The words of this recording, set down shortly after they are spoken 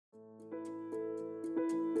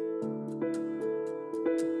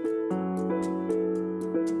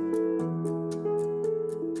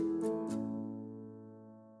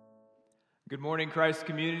morning, Christ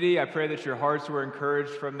community. I pray that your hearts were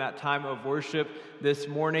encouraged from that time of worship this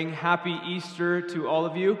morning. Happy Easter to all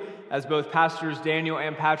of you. As both Pastors Daniel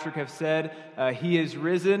and Patrick have said, He is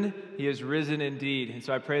risen. He is risen indeed. And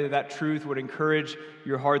so I pray that truth would encourage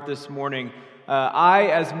your heart this morning.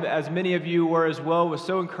 As many of you were as well, was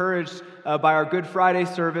so encouraged by our Good Friday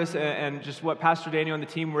service and just what Pastor Daniel and the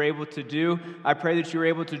team were able to do. I pray that you were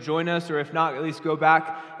able to join us, or if not, at least go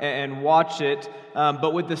back and watch it.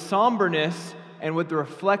 But with the somberness and with the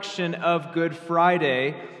reflection of Good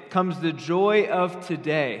Friday comes the joy of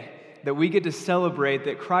today, that we get to celebrate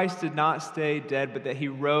that Christ did not stay dead, but that He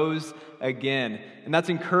rose again. And that's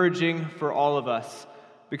encouraging for all of us,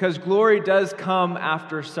 because glory does come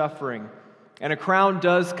after suffering. And a crown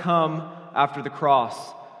does come after the cross.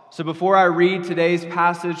 So before I read today's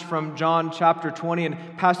passage from John chapter 20,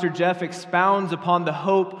 and Pastor Jeff expounds upon the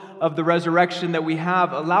hope of the resurrection that we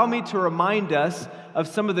have, allow me to remind us of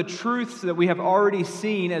some of the truths that we have already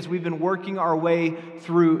seen as we've been working our way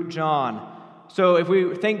through John. So if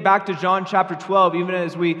we think back to John chapter 12, even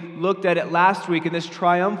as we looked at it last week in this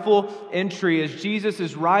triumphal entry as Jesus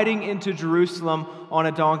is riding into Jerusalem on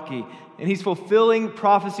a donkey. And He's fulfilling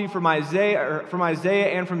prophecy from Isaiah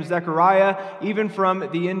and from Zechariah, even from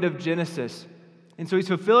the end of Genesis. And so He's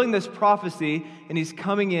fulfilling this prophecy, and He's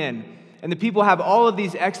coming in. And the people have all of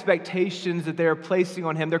these expectations that they are placing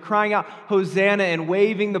on Him. They're crying out, Hosanna, and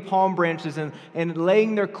waving the palm branches and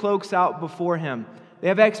laying their cloaks out before Him. They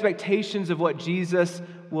have expectations of what Jesus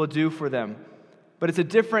will do for them. But it's a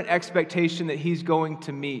different expectation that He's going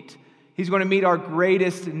to meet. He's going to meet our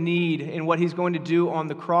greatest need in what He's going to do on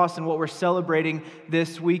the cross and what we're celebrating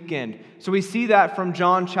this weekend. So we see that from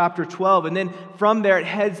John chapter 12. And then from there it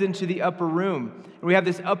heads into the upper room. And we have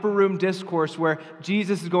this upper room discourse where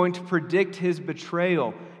Jesus is going to predict His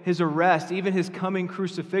betrayal, His arrest, even His coming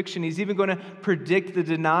crucifixion. He's even going to predict the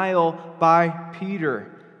denial by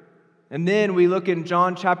Peter. And then we look in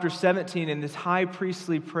John chapter 17 in this high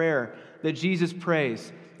priestly prayer that Jesus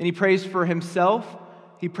prays. And He prays for Himself,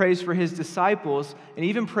 He prays for His disciples, and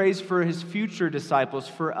even prays for His future disciples,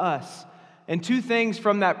 for us. And two things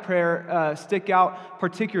from that prayer stick out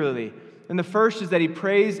particularly. And the first is that He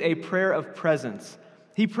prays a prayer of presence.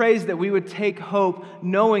 He prays that we would take hope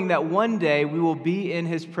knowing that one day we will be in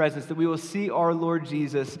His presence, that we will see our Lord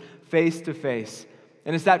Jesus face to face.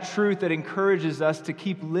 And it's that truth that encourages us to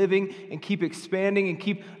keep living and keep expanding and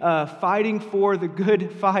keep fighting for the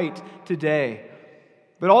good fight today.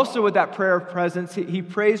 But also with that prayer of presence, he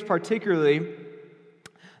prays particularly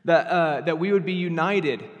that we would be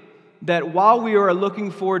united, that while we are looking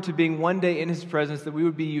forward to being one day in His presence, that we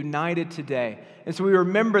would be united today. And so we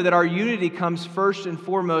remember that our unity comes first and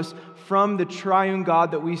foremost from the triune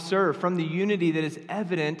God that we serve, from the unity that is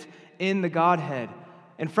evident in the Godhead.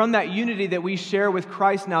 And from that unity that we share with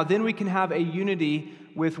Christ now, then we can have a unity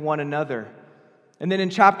with one another. And then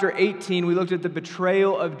in chapter 18, we looked at the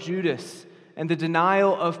betrayal of Judas and the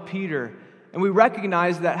denial of Peter. And we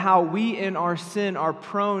recognize that how we in our sin are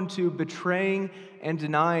prone to betraying and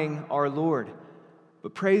denying our Lord.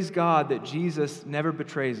 But praise God that Jesus never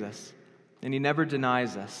betrays us and He never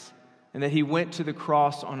denies us, and that He went to the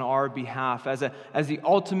cross on our behalf as the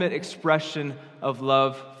ultimate expression of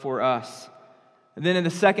love for us. And then in the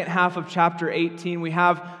second half of chapter 18, we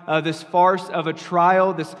have this farce of a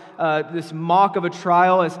trial, this mock of a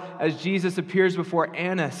trial as Jesus appears before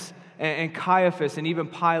Annas and Caiaphas and even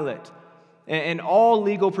Pilate. And all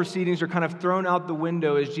legal proceedings are kind of thrown out the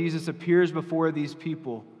window as Jesus appears before these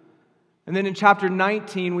people. And then in chapter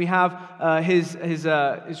 19, we have his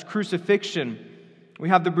crucifixion. We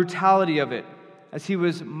have the brutality of it as He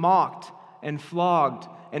was mocked and flogged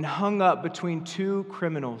and hung up between two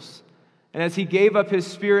criminals. And as He gave up His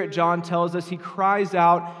spirit, John tells us, He cries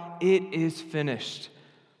out, "It is finished."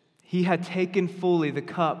 He had taken fully the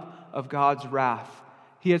cup of God's wrath.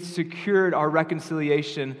 He had secured our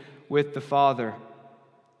reconciliation with the Father.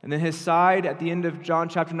 And then His side, at the end of John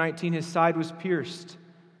chapter 19, His side was pierced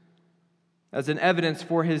as an evidence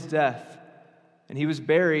for His death. And He was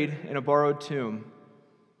buried in a borrowed tomb.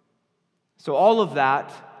 So all of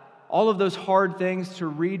that, all of those hard things to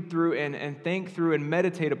read through and think through and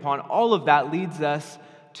meditate upon, all of that leads us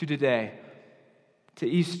to today, to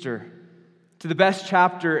Easter, to the best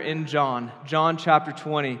chapter in John chapter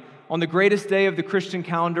 20, on the greatest day of the Christian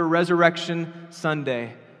calendar, Resurrection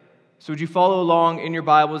Sunday. So would you follow along in your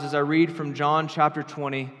Bibles as I read from John chapter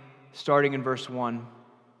 20, starting in verse 1.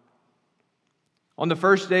 On the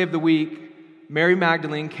first day of the week, Mary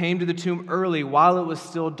Magdalene came to the tomb early while it was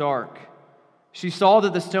still dark. She saw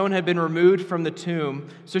that the stone had been removed from the tomb,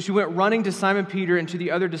 so she went running to Simon Peter and to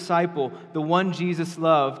the other disciple, the one Jesus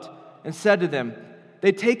loved, and said to them,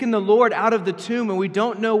 They've taken the Lord out of the tomb, and we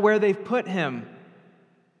don't know where they've put him."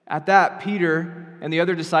 At that, Peter and the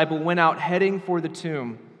other disciple went out heading for the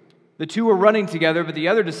tomb. The two were running together, but the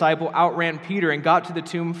other disciple outran Peter and got to the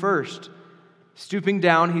tomb first. Stooping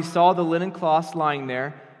down, he saw the linen cloths lying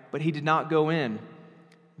there, but he did not go in.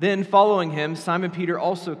 Then, following him, Simon Peter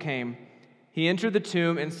also came. He entered the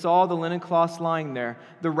tomb and saw the linen cloths lying there.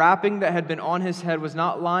 The wrapping that had been on his head was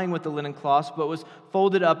not lying with the linen cloths, but was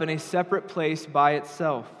folded up in a separate place by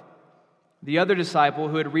itself. The other disciple,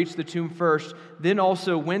 who had reached the tomb first, then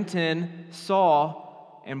also went in,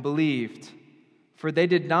 saw, and believed. For they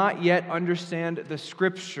did not yet understand the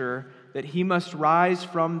scripture that he must rise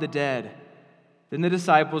from the dead. Then the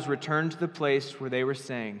disciples returned to the place where they were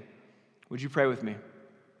staying. Would you pray with me?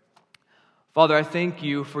 Father, I thank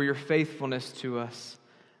you for your faithfulness to us.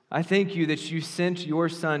 I thank you that you sent your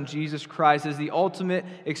Son, Jesus Christ, as the ultimate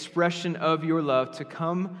expression of your love, to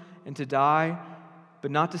come and to die,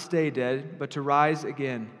 but not to stay dead, but to rise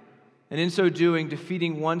again. And in so doing,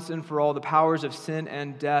 defeating once and for all the powers of sin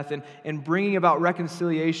and death, and bringing about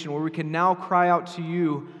reconciliation where we can now cry out to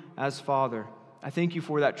you as Father. I thank you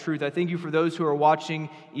for that truth. I thank you for those who are watching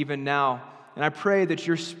even now. And I pray that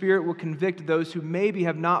your Spirit will convict those who maybe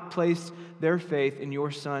have not placed their faith in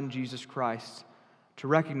your Son, Jesus Christ, to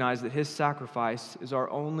recognize that his sacrifice is our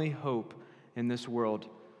only hope in this world.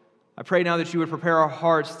 I pray now that you would prepare our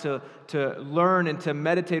hearts to learn and to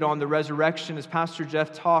meditate on the resurrection as Pastor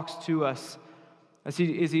Jeff talks to us, as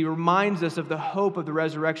he reminds us of the hope of the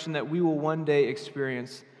resurrection that we will one day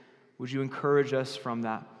experience. Would you encourage us from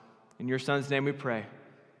that? In your Son's name we pray.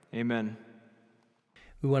 Amen.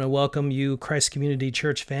 We want to welcome you, Christ Community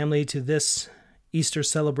Church family, to this Easter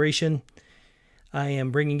celebration. I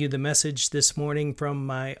am bringing you the message this morning from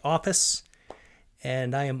my office,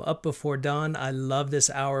 and I am up before dawn. I love this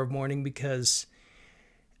hour of morning because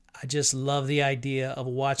I just love the idea of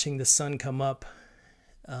watching the sun come up,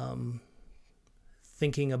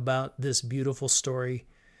 thinking about this beautiful story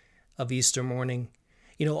of Easter morning.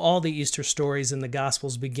 You know, all the Easter stories in the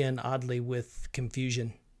Gospels begin oddly with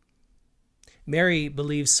confusion. Mary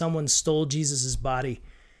believes someone stole Jesus' body.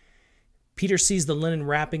 Peter sees the linen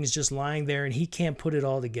wrappings just lying there, and he can't put it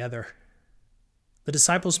all together. The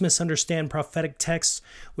disciples misunderstand prophetic texts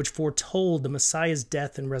which foretold the Messiah's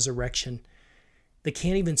death and resurrection. They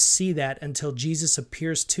can't even see that until Jesus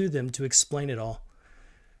appears to them to explain it all.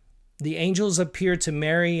 The angels appear to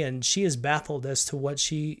Mary, and she is baffled as to what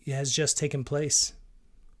has just taken place.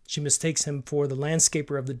 She mistakes him for the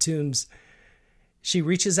landscaper of the tombs. She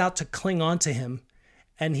reaches out to cling on to him,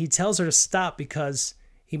 and he tells her to stop because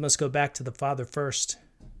he must go back to the Father first.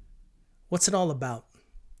 What's it all about?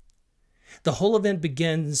 The whole event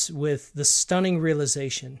begins with the stunning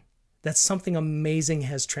realization that something amazing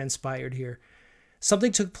has transpired here.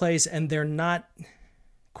 Something took place, and they're not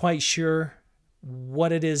quite sure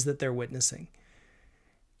what it is that they're witnessing.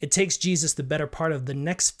 It takes Jesus the better part of the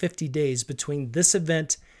next 50 days between this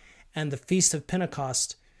event and the Feast of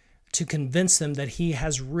Pentecost to convince them that he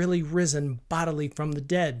has really risen bodily from the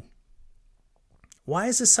dead. Why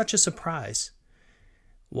is this such a surprise?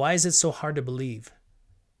 Why is it so hard to believe?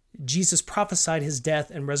 Jesus prophesied his death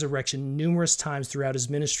and resurrection numerous times throughout his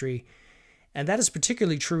ministry, and that is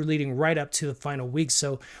particularly true leading right up to the final week.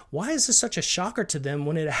 So why is this such a shocker to them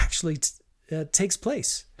when it actually takes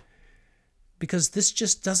place? Because this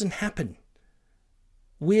just doesn't happen.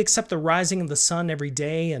 We accept the rising of the sun every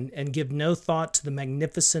day and give no thought to the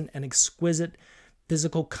magnificent and exquisite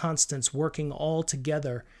physical constants working all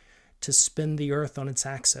together to spin the earth on its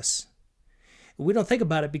axis. We don't think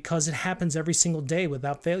about it because it happens every single day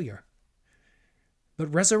without failure.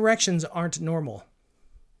 But resurrections aren't normal,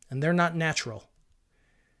 and they're not natural.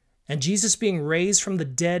 And Jesus being raised from the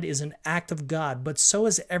dead is an act of God, but so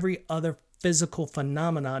is every other physical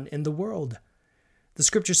phenomenon in the world. The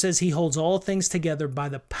scripture says he holds all things together by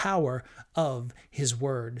the power of his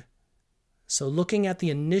word. So looking at the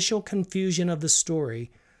initial confusion of the story,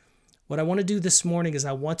 what I want to do this morning is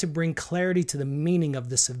I want to bring clarity to the meaning of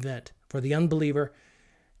this event for the unbeliever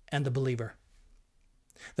and the believer.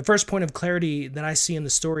 The first point of clarity that I see in the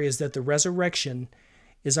story is that the resurrection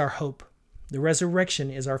is our hope. The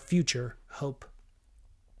resurrection is our future hope.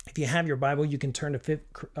 If you have your Bible, you can turn to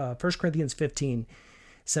 1 Corinthians 15,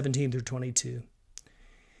 17 through 22.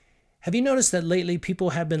 Have you noticed that lately people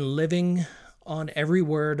have been living on every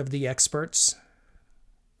word of the experts?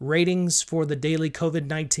 Ratings for the daily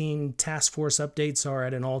COVID-19 task force updates are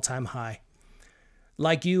at an all-time high.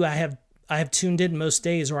 Like you, I have tuned in most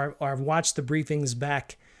days, or I've watched the briefings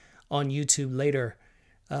back on YouTube later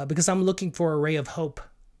because I'm looking for a ray of hope.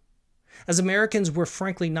 As Americans, we're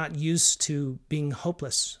frankly not used to being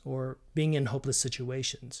hopeless or being in hopeless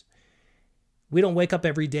situations. We don't wake up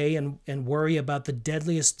every day and worry about the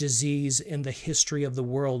deadliest disease in the history of the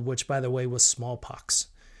world, which, by the way, was smallpox.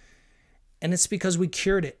 And it's because we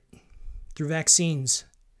cured it through vaccines.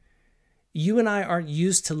 You and I aren't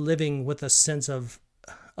used to living with a sense of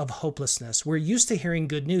hopelessness. We're used to hearing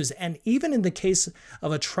good news. And even in the case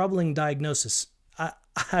of a troubling diagnosis,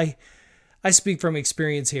 I speak from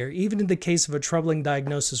experience here. Even in the case of a troubling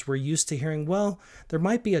diagnosis, we're used to hearing, well, there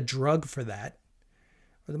might be a drug for that,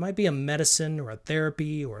 or there might be a medicine or a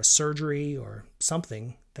therapy or a surgery or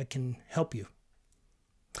something that can help you.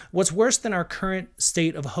 What's worse than our current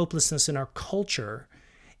state of hopelessness in our culture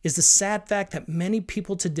is the sad fact that many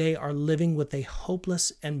people today are living with a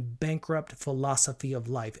hopeless and bankrupt philosophy of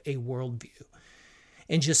life, a worldview.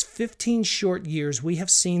 In just 15 short years, we have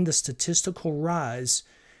seen the statistical rise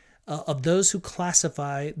of those who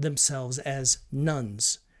classify themselves as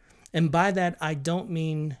nuns. And by that, I don't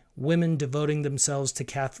mean women devoting themselves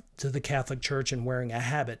to the Catholic Church and wearing a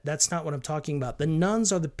habit. That's not what I'm talking about. The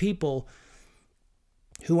nuns are the people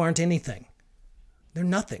who aren't anything. They're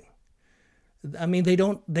nothing. I mean, they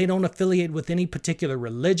don't affiliate with any particular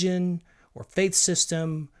religion or faith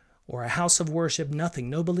system or a house of worship, nothing,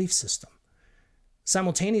 no belief system.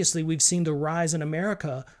 Simultaneously, we've seen the rise in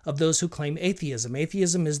America of those who claim atheism.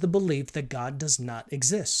 Atheism is the belief that God does not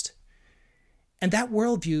exist. And that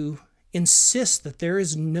worldview insists that there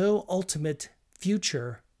is no ultimate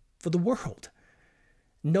future for the world,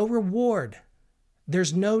 no reward.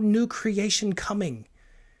 There's no new creation coming,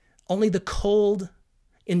 only the cold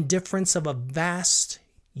indifference of a vast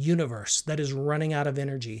universe that is running out of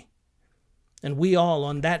energy. And we all,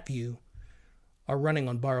 on that view, are running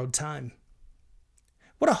on borrowed time.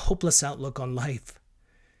 What a hopeless outlook on life.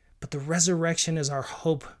 But the resurrection is our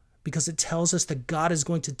hope because it tells us that God is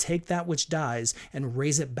going to take that which dies and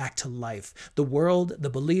raise it back to life. The world,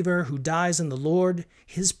 the believer who dies in the Lord,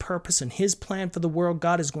 his purpose and his plan for the world,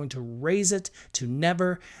 God is going to raise it to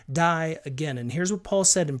never die again. And here's what Paul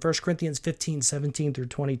said in 1 Corinthians 15, 17 through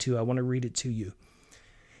 22. I want to read it to you.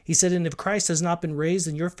 He said, "And if Christ has not been raised,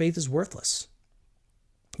 then your faith is worthless.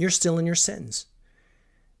 You're still in your sins.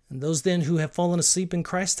 And those then who have fallen asleep in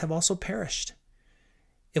Christ have also perished.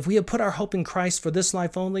 If we have put our hope in Christ for this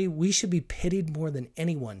life only, we should be pitied more than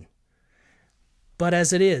anyone. But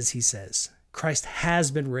as it is," he says, "Christ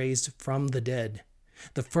has been raised from the dead,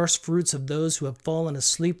 the first fruits of those who have fallen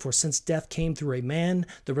asleep. For since death came through a man,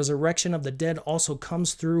 the resurrection of the dead also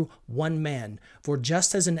comes through one man. For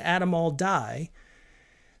just as in Adam all die,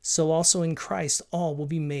 so also in Christ all will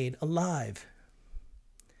be made alive."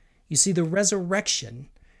 You see, the resurrection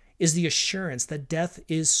is the assurance that death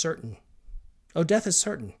is certain. Oh, death is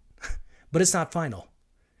certain, but it's not final.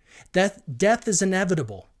 Death is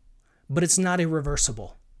inevitable, but it's not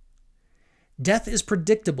irreversible. Death is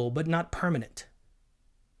predictable, but not permanent.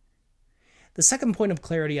 The second point of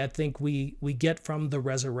clarity I think we get from the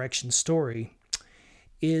resurrection story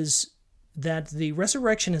is that the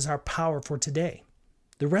resurrection is our power for today.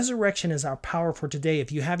 The resurrection is our power for today.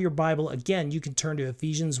 If you have your Bible, again, you can turn to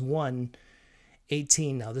Ephesians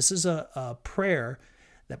 1:18. Now, this is a prayer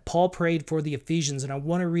that Paul prayed for the Ephesians, and I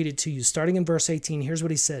want to read it to you. Starting in verse 18, here's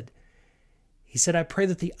what he said. He said, "I pray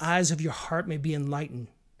that the eyes of your heart may be enlightened,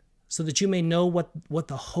 so that you may know what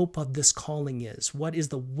the hope of this calling is. What is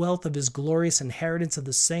the wealth of his glorious inheritance of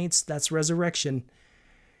the saints?" That's resurrection.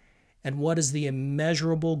 "And what is the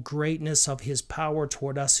immeasurable greatness of his power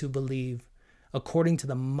toward us who believe, according to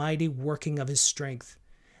the mighty working of his strength."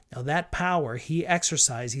 Now that power he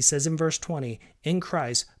exercised, he says in verse 20, in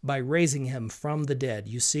Christ by raising him from the dead.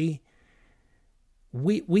 You see,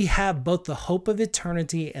 we have both the hope of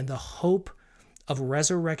eternity and the hope of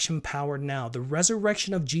resurrection power now. The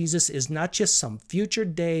resurrection of Jesus is not just some future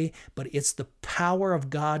day, but it's the power of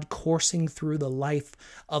God coursing through the life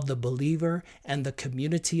of the believer and the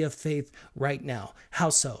community of faith right now. How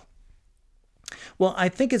so? Well, I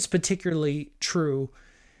think it's particularly true,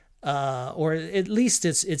 or at least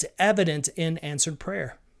it's evident in answered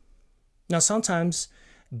prayer. Now, sometimes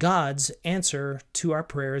God's answer to our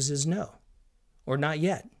prayers is no, or not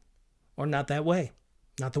yet, or not that way,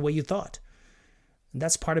 not the way you thought. And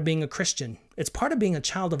that's part of being a Christian. It's part of being a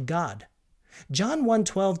child of God. John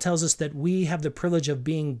 1:12 tells us that we have the privilege of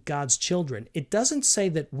being God's children. It doesn't say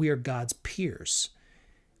that we're God's peers.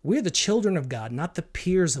 We're the children of God, not the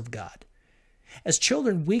peers of God. As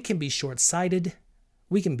children, we can be short-sighted,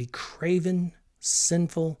 we can be craven,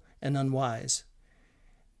 sinful, and unwise.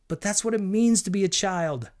 But that's what it means to be a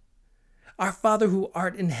child. Our Father who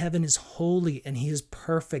art in heaven is holy, and he is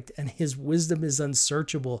perfect, and his wisdom is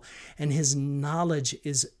unsearchable, and his knowledge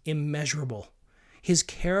is immeasurable. His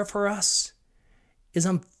care for us is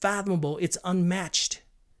unfathomable. It's unmatched.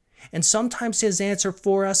 And sometimes his answer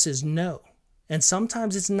for us is no. And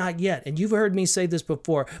sometimes it's not yet. And you've heard me say this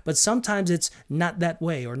before, but sometimes it's not that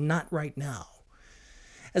way or not right now.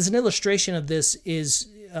 As an illustration of this is,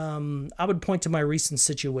 I would point to my recent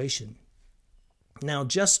situation. Now,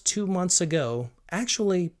 just 2 months ago,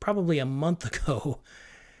 actually probably a month ago,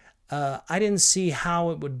 I didn't see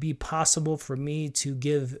how it would be possible for me to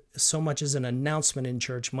give so much as an announcement in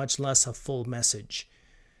church, much less a full message,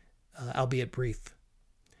 albeit brief.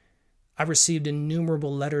 I received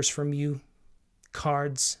innumerable letters from you,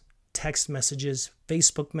 cards, text messages,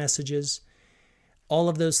 Facebook messages, all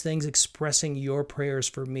of those things expressing your prayers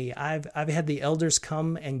for me. I've had the elders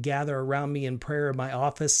come and gather around me in prayer in my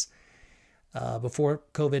office before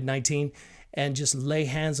COVID-19 and just lay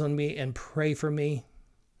hands on me and pray for me.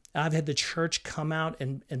 I've had the church come out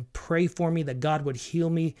and pray for me that God would heal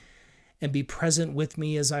me and be present with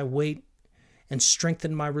me as I wait and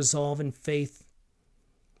strengthen my resolve and faith.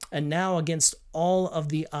 And now, against all of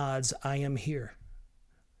the odds, I am here.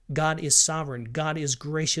 God is sovereign. God is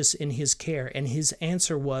gracious in his care. And his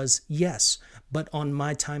answer was, yes, but on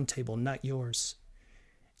my timetable, not yours.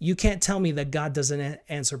 You can't tell me that God doesn't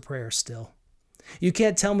answer prayer still. You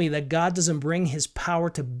can't tell me that God doesn't bring his power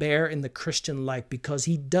to bear in the Christian life, because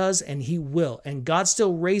he does and he will. And God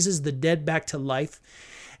still raises the dead back to life.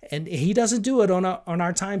 And he doesn't do it on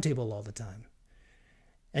our timetable all the time.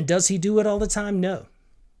 And does he do it all the time? No.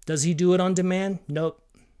 Does he do it on demand? Nope.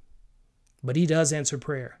 But he does answer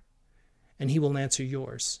prayer. And he will answer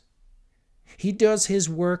yours. He does his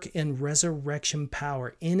work in resurrection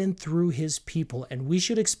power in and through his people. And we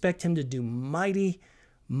should expect him to do mighty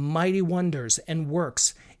wonders and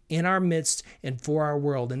works in our midst and for our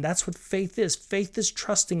world. And that's what faith is. Faith is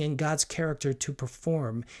trusting in God's character to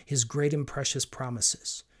perform his great and precious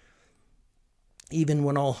promises, even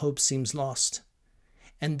when all hope seems lost.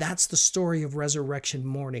 And that's the story of resurrection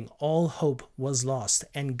morning. All hope was lost,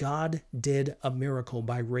 and God did a miracle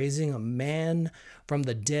by raising a man from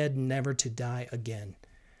the dead, never to die again.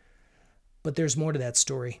 But there's more to that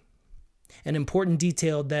story. An important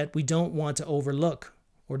detail that we don't want to overlook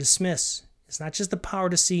or dismiss. It's not just the power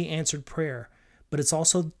to see answered prayer, but it's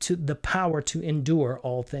also the power to endure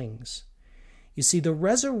all things. You see, the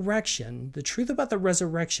resurrection, the truth about the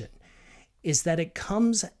resurrection is that it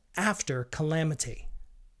comes after calamity.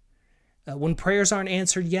 When prayers aren't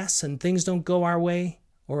answered, yes, and things don't go our way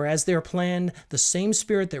or as they're planned, the same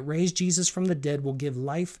Spirit that raised Jesus from the dead will give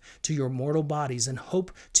life to your mortal bodies and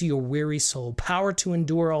hope to your weary soul, power to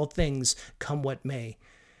endure all things, come what may.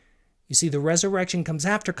 You see, the resurrection comes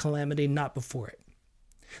after calamity, not before it.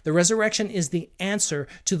 The resurrection is the answer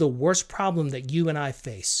to the worst problem that you and I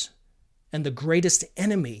face and the greatest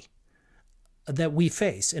enemy that we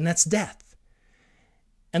face, and that's death.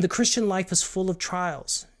 And the Christian life is full of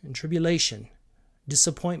trials and tribulation,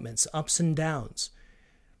 disappointments, ups and downs,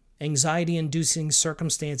 anxiety-inducing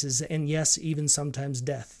circumstances, and yes, even sometimes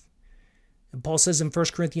death. And Paul says in 1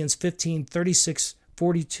 Corinthians 15, 36,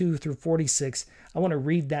 42 through 46, I want to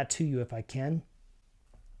read that to you if I can.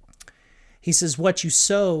 He says, what you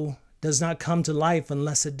sow does not come to life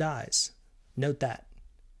unless it dies. Note that.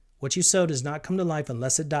 What you sow does not come to life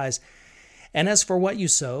unless it dies. And as for what you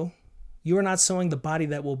sow, you are not sowing the body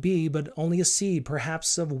that will be, but only a seed,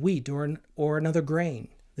 perhaps of wheat or another grain.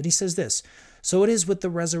 Then he says this, so it is with the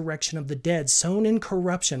resurrection of the dead, sown in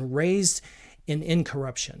corruption, raised in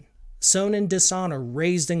incorruption, sown in dishonor,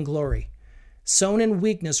 raised in glory, sown in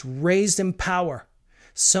weakness, raised in power,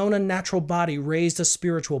 sown a natural body, raised a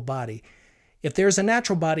spiritual body. If there's a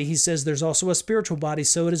natural body, he says, there's also a spiritual body,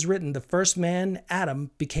 so it is written, the first man,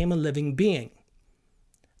 Adam, became a living being.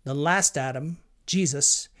 The last Adam,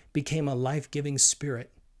 Jesus, became a life-giving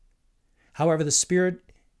spirit. However, the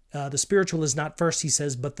spiritual is not first, he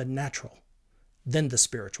says, but the natural, then the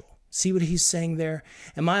spiritual. See what he's saying there?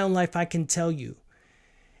 In my own life, I can tell you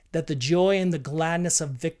that the joy and the gladness of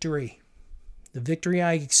victory, the victory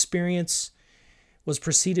I experience, was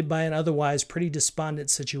preceded by an otherwise pretty despondent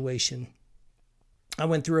situation. I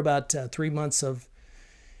went through about 3 months of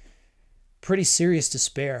pretty serious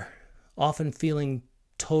despair, often feeling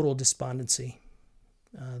total despondency.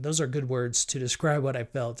 Those are good words to describe what I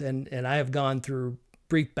felt. And I have gone through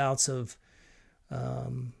brief bouts of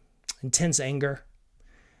intense anger.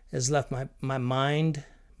 It has left my mind,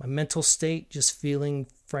 my mental state, just feeling,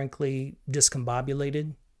 frankly,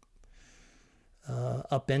 discombobulated,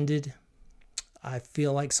 upended. I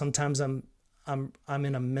feel like sometimes I'm I'm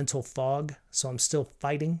in a mental fog, so I'm still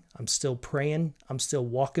fighting, I'm still praying, I'm still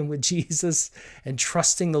walking with Jesus and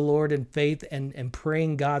trusting the Lord in faith and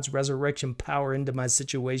praying God's resurrection power into my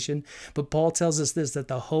situation. But Paul tells us this, that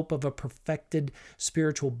the hope of a perfected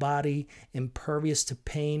spiritual body, impervious to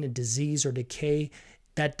pain and disease or decay,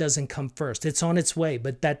 that doesn't come first. It's on its way,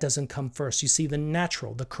 but that doesn't come first. You see, the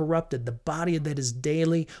natural, the corrupted, the body that is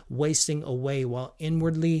daily wasting away while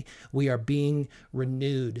inwardly we are being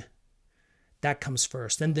renewed. That comes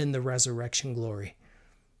first, and then the resurrection glory.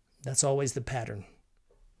 That's always the pattern.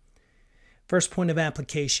 First point of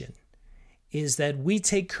application is that we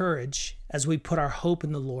take courage as we put our hope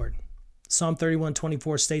in the Lord. Psalm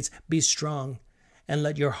 31:24 states, "Be strong and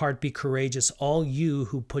let your heart be courageous, all you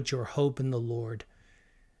who put your hope in the Lord."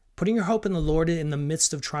 Putting your hope in the Lord in the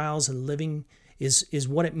midst of trials and living is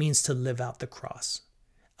what it means to live out the cross.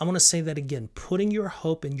 I want to say that again. Putting your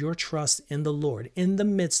hope and your trust in the Lord in the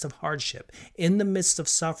midst of hardship, in the midst of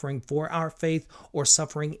suffering for our faith or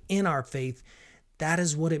suffering in our faith, that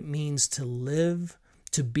is what it means to live,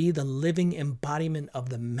 to be the living embodiment of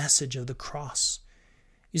the message of the cross.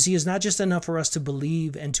 You see, it's not just enough for us to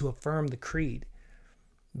believe and to affirm the creed,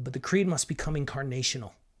 but the creed must become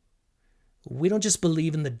incarnational. We don't just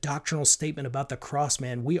believe in the doctrinal statement about the cross,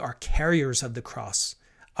 man. We are carriers of the cross.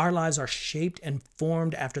 Our lives are shaped and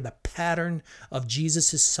formed after the pattern of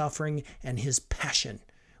Jesus' suffering and his passion,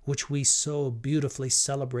 which we so beautifully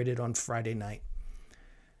celebrated on Friday night.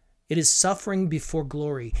 It is suffering before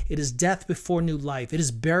glory. It is death before new life. It is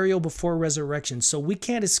burial before resurrection. So we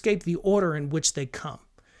can't escape the order in which they come.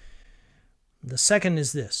 The second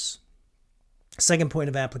is this. Second point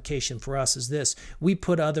of application for us is this. We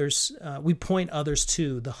point others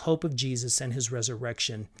to the hope of Jesus and his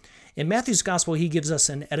resurrection. In Matthew's gospel, he gives us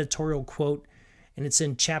an editorial quote, and it's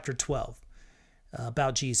in chapter 12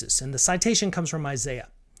 about Jesus. And the citation comes from Isaiah.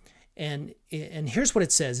 And here's what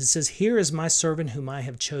it says. It says, "Here is my servant whom I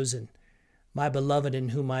have chosen, my beloved in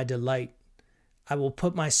whom I delight. I will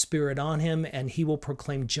put my spirit on him, and he will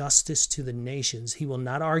proclaim justice to the nations. He will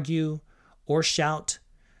not argue or shout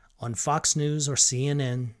on Fox News or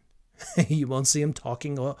CNN." You won't see him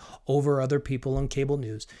talking over other people on cable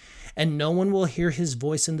news. "And no one will hear his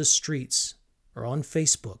voice in the streets or on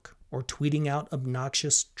Facebook or tweeting out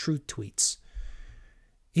obnoxious truth tweets.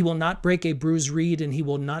 He will not break a bruised reed, and he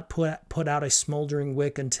will not put out a smoldering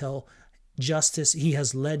wick until he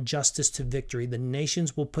has led justice to victory. The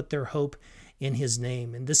nations will put their hope in his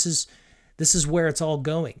name." And this is where it's all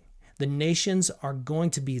going. The nations are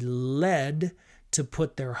going to be led to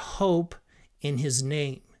put their hope in his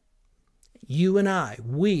name. You and I,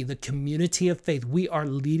 we, the community of faith, we are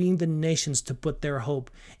leading the nations to put their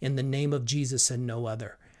hope in the name of Jesus and no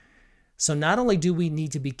other. So not only do we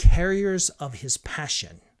need to be carriers of his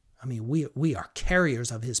passion, I mean, we are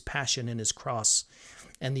carriers of his passion and his cross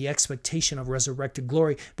and the expectation of resurrected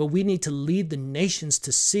glory, but we need to lead the nations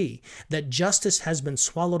to see that justice has been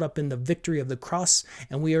swallowed up in the victory of the cross,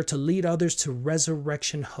 and we are to lead others to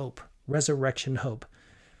resurrection hope. Resurrection hope.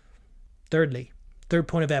 Thirdly, third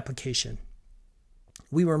point of application.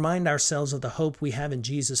 We remind ourselves of the hope we have in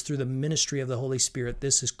Jesus through the ministry of the Holy Spirit.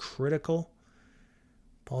 This is critical.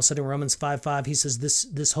 Paul said in Romans 5:5, he says,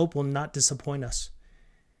 this hope will not disappoint us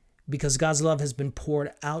because God's love has been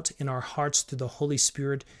poured out in our hearts through the Holy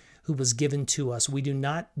Spirit who was given to us. We do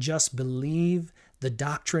not just believe the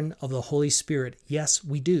doctrine of the Holy Spirit. Yes,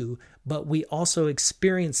 we do, but we also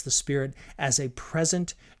experience the Spirit as a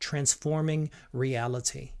present, transforming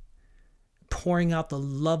reality, pouring out the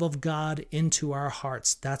love of God into our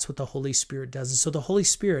hearts. That's what the Holy Spirit does. And so the Holy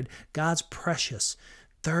Spirit, God's precious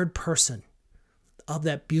third person of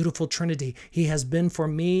that beautiful Trinity, he has been for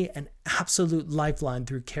me an absolute lifeline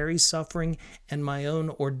through Carrie's suffering and my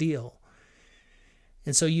own ordeal.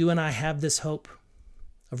 And so you and I have this hope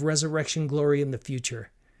of resurrection glory in the future.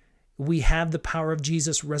 We have the power of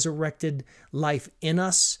Jesus' resurrected life in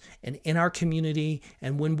us and in our community.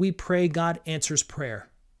 And when we pray, God answers prayer.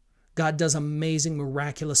 God does amazing,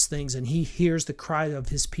 miraculous things, and he hears the cry of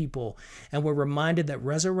his people. And we're reminded that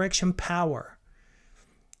resurrection power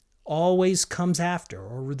always comes after,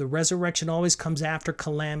 or the resurrection always comes after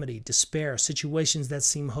calamity, despair, situations that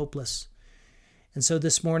seem hopeless. And so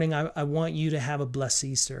this morning, I want you to have a blessed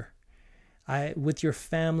Easter. With your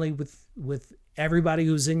family, with everybody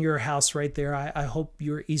who's in your house right there, I hope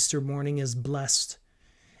your Easter morning is blessed.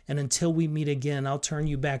 And until we meet again, I'll turn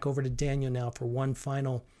you back over to Daniel now for one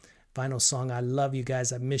final song. I love you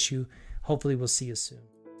guys. I miss you. Hopefully we'll see you soon.